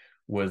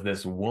 was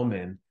this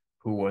woman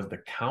who was the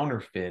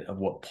counterfeit of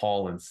what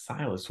Paul and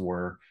Silas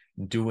were,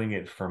 doing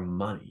it for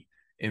money.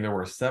 And there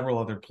were several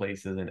other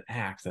places in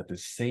Acts that the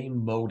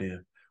same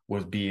motive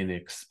was being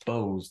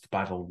exposed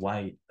by the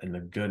light and the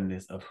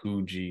goodness of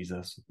who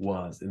Jesus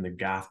was in the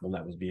gospel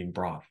that was being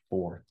brought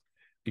forth.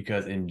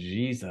 Because in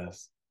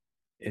Jesus,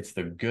 it's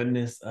the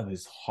goodness of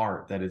his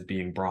heart that is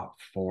being brought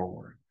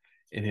forward.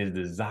 And his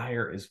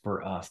desire is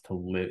for us to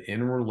live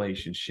in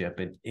relationship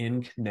and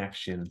in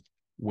connection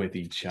with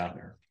each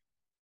other.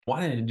 I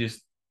wanted to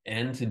just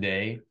end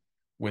today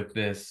with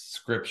this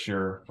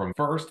scripture from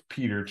 1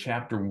 Peter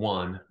chapter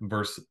 1,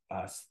 verse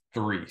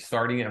 3,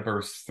 starting at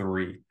verse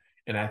 3.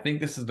 And I think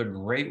this is a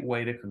great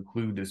way to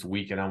conclude this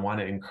week. And I want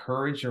to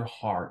encourage your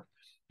heart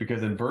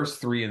because in verse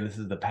 3, and this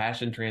is the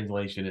Passion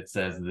Translation, it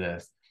says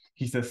this.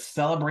 He says,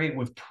 celebrate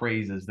with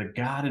praises the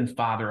God and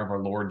Father of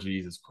our Lord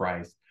Jesus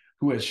Christ,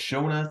 who has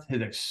shown us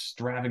his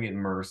extravagant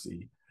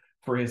mercy.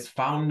 For his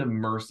fountain of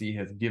mercy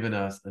has given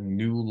us a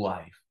new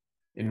life,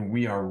 and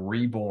we are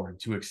reborn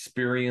to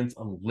experience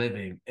a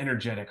living,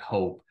 energetic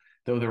hope,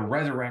 though the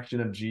resurrection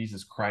of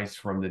Jesus Christ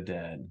from the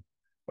dead,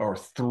 or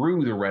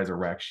through the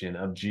resurrection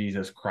of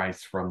Jesus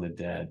Christ from the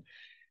dead.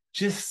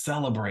 Just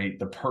celebrate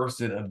the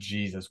person of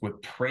Jesus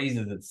with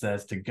praises, it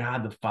says, to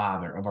God the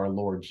Father of our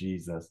Lord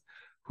Jesus,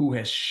 who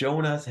has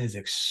shown us his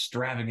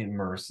extravagant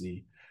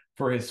mercy.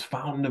 For his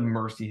fountain of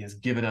mercy has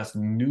given us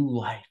new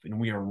life, and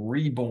we are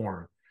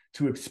reborn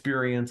to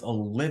experience a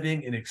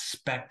living and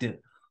expectant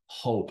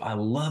hope. I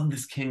love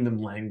this kingdom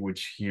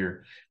language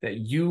here, that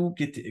you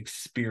get to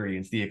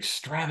experience the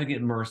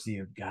extravagant mercy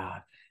of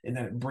God, and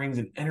that it brings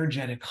an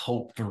energetic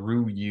hope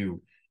through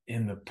you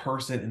in the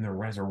person and the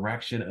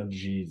resurrection of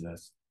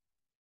Jesus.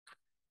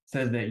 It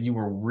says that you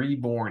were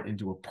reborn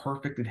into a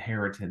perfect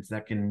inheritance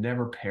that can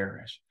never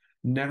perish,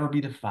 never be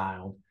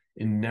defiled,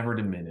 and never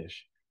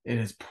diminish. It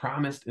is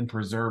promised and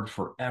preserved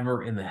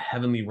forever in the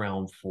heavenly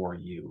realm for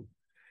you.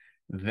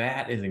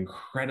 That is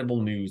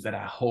incredible news that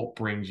I hope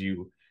brings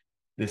you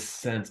this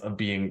sense of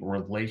being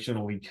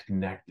relationally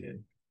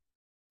connected,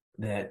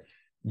 that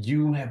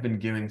you have been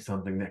given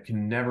something that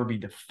can never be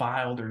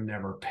defiled or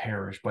never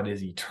perish, but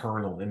is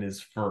eternal and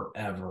is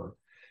forever.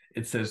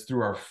 It says,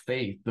 through our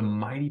faith, the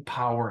mighty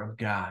power of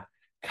God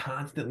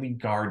constantly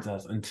guards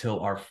us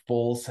until our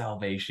full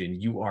salvation.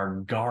 You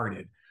are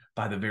guarded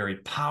by the very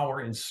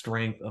power and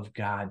strength of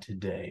God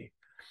today.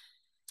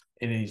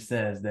 And he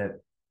says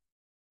that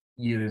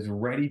it is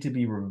ready to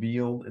be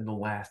revealed in the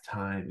last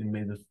time. And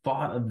may the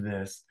thought of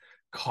this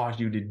cause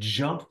you to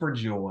jump for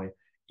joy,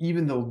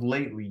 even though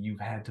lately you've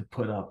had to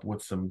put up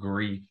with some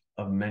grief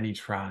of many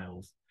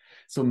trials.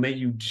 So may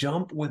you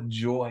jump with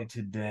joy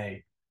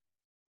today.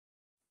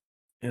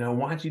 And I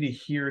want you to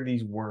hear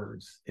these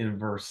words in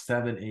verse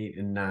 7, 8,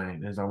 and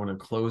 9, as I want to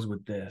close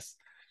with this.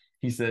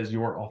 He says,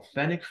 your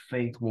authentic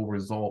faith will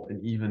result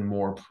in even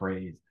more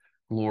praise,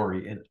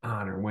 glory, and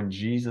honor when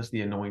Jesus,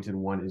 the Anointed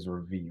One, is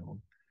revealed.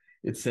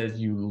 It says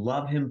you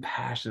love him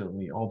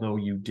passionately, although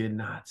you did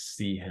not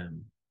see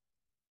him.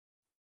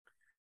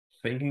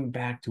 Thinking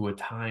back to a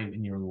time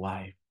in your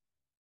life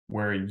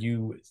where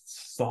you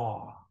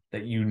saw,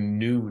 that you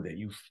knew, that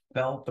you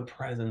felt the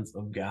presence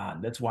of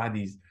God. That's why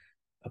these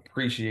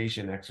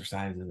appreciation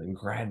exercises and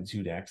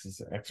gratitude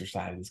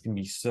exercises can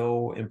be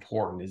so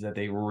important, is that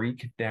they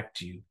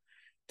reconnect you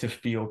to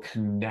feel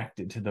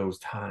connected to those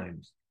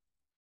times.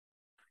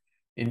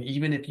 And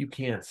even if you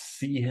can't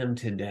see him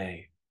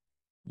today,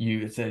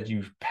 it says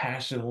you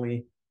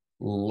passionately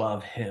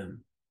love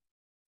him.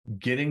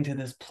 Getting to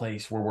this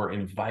place where we're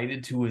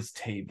invited to his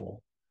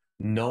table,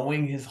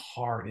 knowing his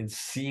heart and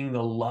seeing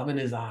the love in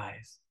his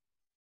eyes,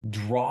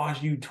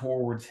 draws you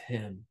towards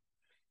him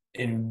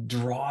and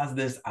draws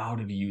this out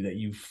of you, that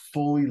you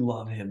fully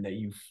love him, that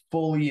you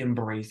fully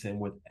embrace him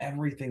with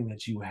everything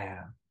that you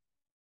have.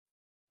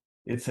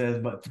 It says,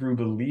 but through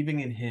believing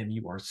in him,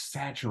 you are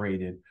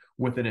saturated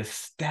with an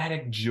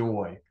ecstatic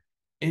joy,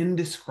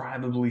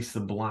 indescribably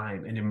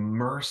sublime and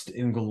immersed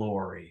in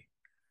glory.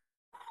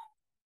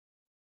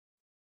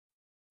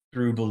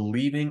 Through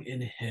believing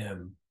in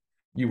him,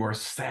 you are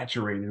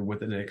saturated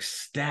with an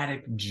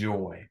ecstatic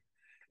joy.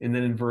 And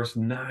then in verse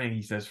 9,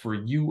 he says, for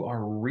you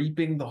are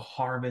reaping the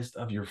harvest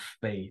of your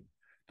faith,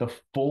 the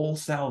full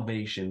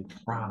salvation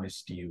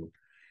promised you,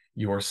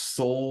 your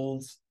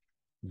soul's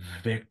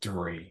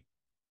victory.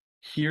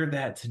 Hear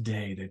that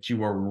today, that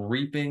you are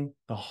reaping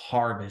the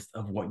harvest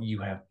of what you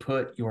have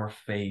put your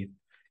faith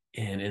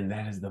in, and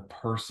that is the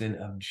person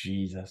of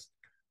Jesus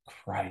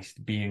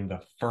Christ being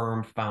the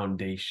firm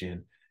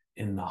foundation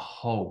in the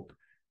hope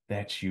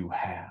that you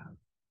have.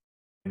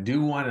 I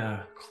do want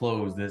to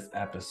close this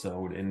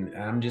episode, and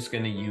I'm just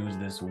going to use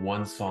this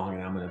one song,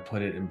 and I'm going to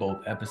put it in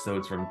both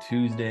episodes from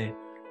Tuesday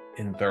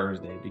and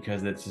Thursday,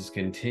 because it's just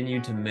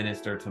continued to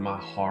minister to my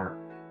heart.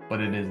 But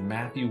it is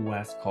Matthew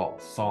West's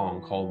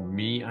song called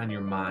Me on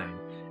Your Mind.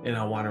 And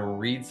I want to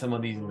read some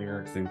of these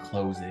lyrics in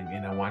closing,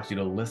 and I want you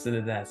to listen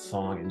to that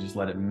song and just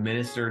let it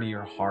minister to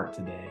your heart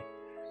today.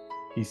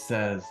 He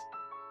says,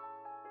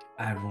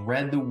 I've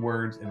read the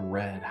words and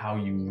read how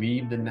you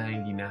leave the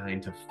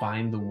 99 to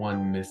find the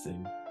one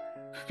missing.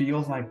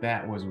 Feels like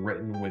that was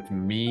written with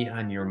me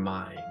on your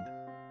mind.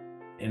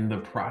 And the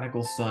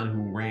prodigal son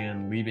who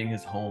ran, leaving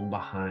his home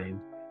behind,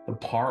 the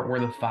part where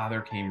the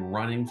father came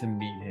running to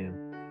meet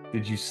him.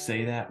 Did you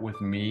say that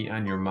with me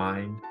on your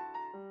mind?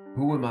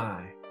 Who am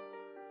I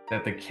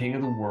that the king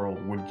of the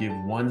world would give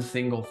one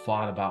single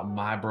thought about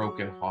my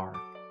broken heart?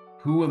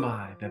 Who am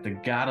I that the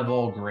God of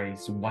all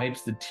grace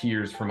wipes the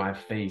tears from my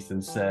face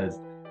and says,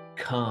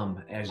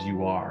 come as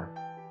you are?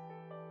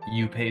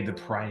 You paid the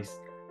price,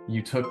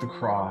 you took the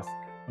cross,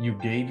 you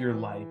gave your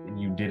life, and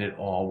you did it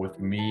all with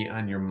me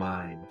on your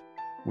mind,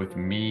 with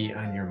me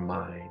on your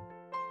mind.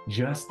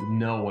 Just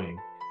knowing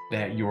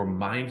that you're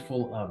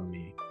mindful of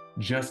me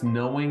Just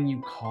knowing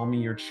you call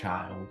me your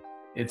child,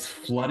 it's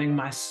flooding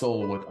my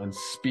soul with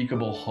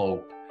unspeakable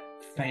hope.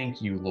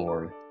 Thank you,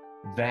 Lord,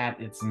 that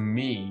it's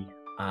me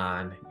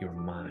on your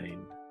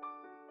mind.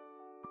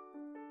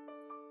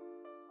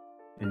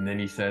 And then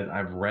he says,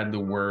 I've read the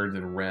words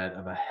and read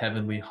of a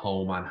heavenly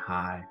home on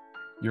high.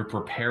 You're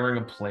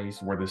preparing a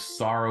place where the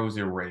sorrows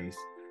erase.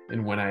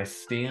 And when I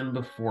stand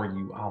before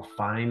you, I'll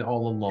find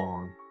all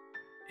along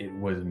it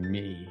was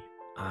me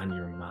on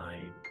your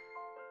mind.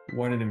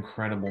 What an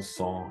incredible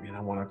song. And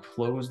I want to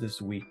close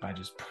this week by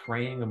just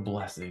praying a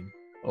blessing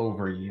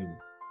over you.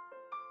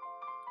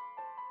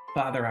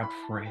 Father, I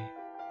pray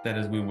that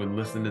as we would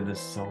listen to this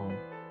song,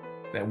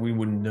 that we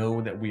would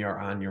know that we are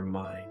on your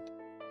mind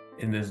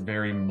in this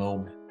very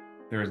moment.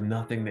 There is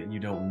nothing that you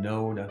don't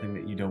know, nothing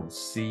that you don't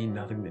see,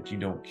 nothing that you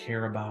don't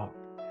care about.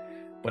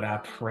 But I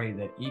pray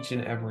that each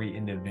and every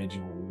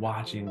individual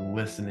watching,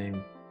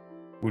 listening,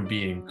 would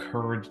be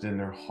encouraged in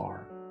their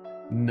heart,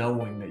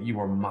 knowing that you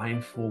are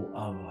mindful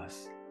of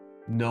us,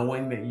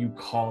 knowing that you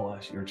call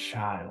us your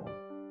child.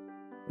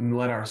 And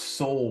let our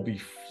soul be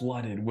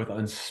flooded with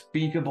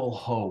unspeakable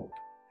hope,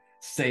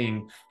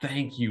 saying,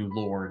 thank you,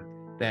 Lord,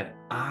 that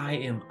I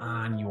am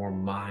on your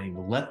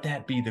mind. Let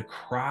that be the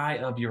cry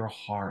of your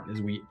heart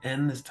as we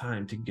end this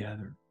time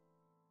together.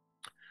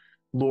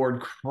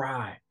 Lord,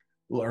 cry,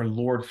 or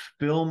Lord,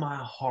 fill my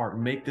heart.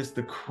 Make this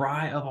the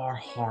cry of our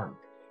heart.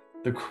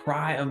 The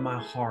cry of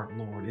my heart,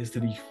 Lord, is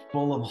to be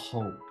full of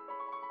hope,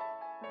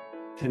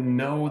 to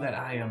know that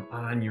I am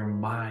on your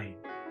mind.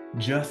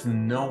 Just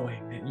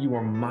knowing that you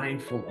are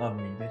mindful of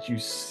me, that you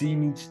see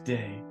me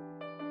today,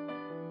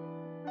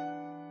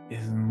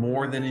 is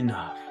more than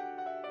enough.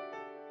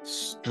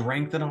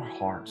 Strengthen our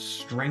hearts,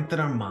 strengthen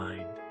our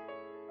mind,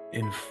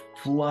 and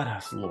flood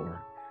us, Lord,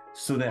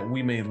 so that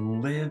we may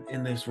live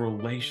in this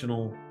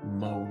relational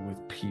mode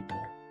with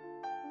people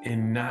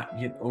and not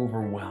get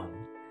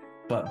overwhelmed,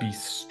 but be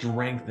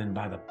strengthened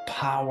by the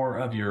power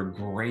of your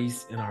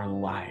grace in our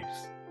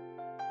lives.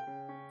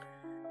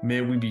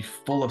 May we be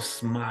full of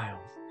smiles.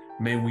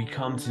 May we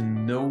come to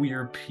know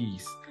your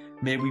peace.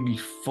 May we be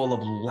full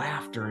of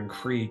laughter and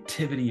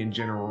creativity and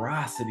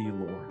generosity,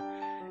 Lord,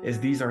 as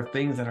these are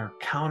things that are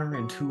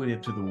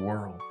counterintuitive to the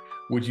world.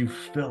 Would you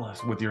fill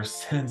us with your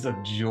sense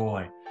of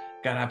joy?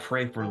 God, I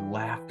pray for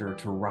laughter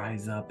to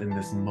rise up in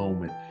this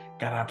moment.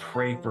 God, I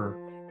pray for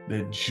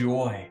the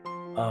joy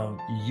of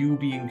you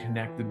being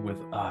connected with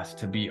us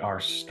to be our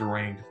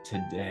strength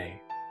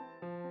today.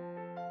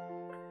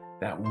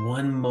 That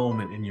one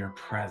moment in your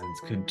presence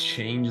could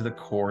change the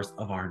course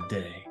of our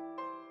day.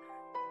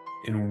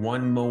 In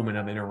one moment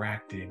of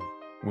interacting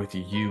with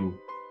you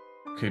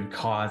could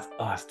cause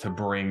us to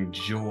bring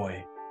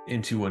joy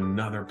into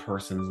another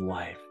person's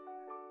life.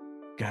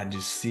 God,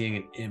 just seeing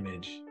an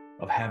image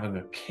of having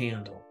a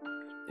candle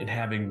and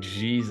having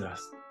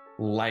Jesus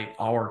light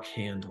our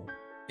candle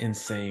and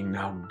saying,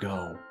 now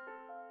go,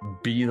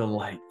 be the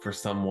light for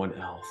someone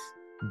else.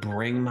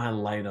 Bring my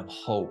light of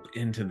hope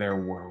into their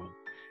world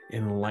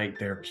and light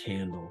their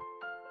candle.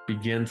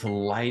 Begin to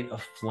light a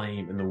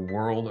flame in the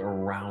world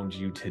around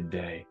you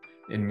today.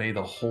 And may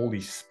the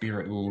Holy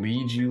Spirit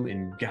lead you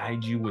and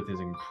guide you with his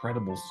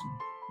incredible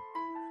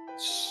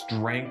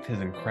strength, his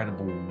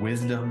incredible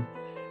wisdom,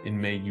 and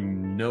may you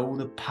know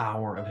the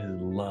power of his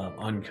love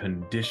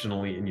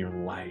unconditionally in your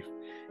life.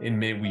 And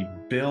may we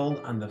build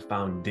on the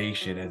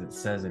foundation, as it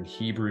says in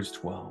Hebrews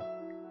 12.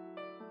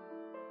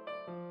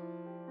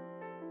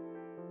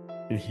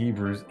 In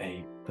Hebrews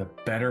 8, the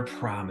better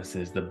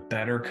promises, the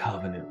better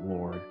covenant,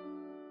 Lord,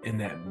 and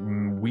that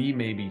we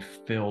may be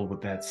filled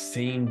with that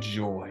same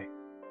joy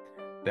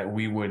that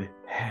we would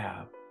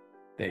have,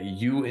 that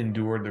you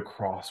endured the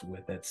cross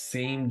with. That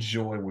same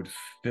joy would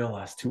fill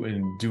us to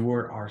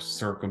endure our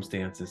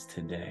circumstances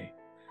today.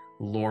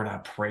 Lord, I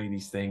pray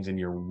these things in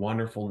your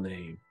wonderful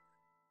name.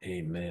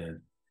 Amen.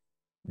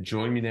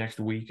 Join me next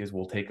week as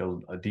we'll take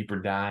a deeper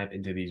dive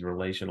into these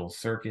relational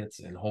circuits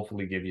and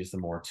hopefully give you some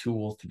more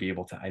tools to be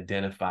able to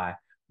identify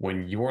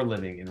when you're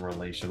living in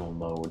relational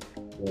mode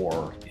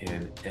or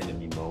in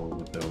enemy mode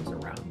with those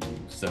around you.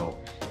 So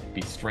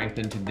be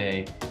strengthened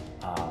today.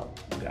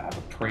 I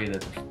pray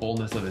that the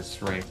fullness of his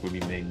strength would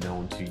be made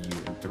known to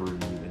you and through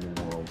you in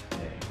the world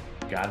today.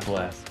 God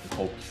bless, and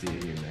hope to see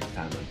you here next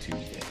time on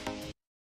Tuesday.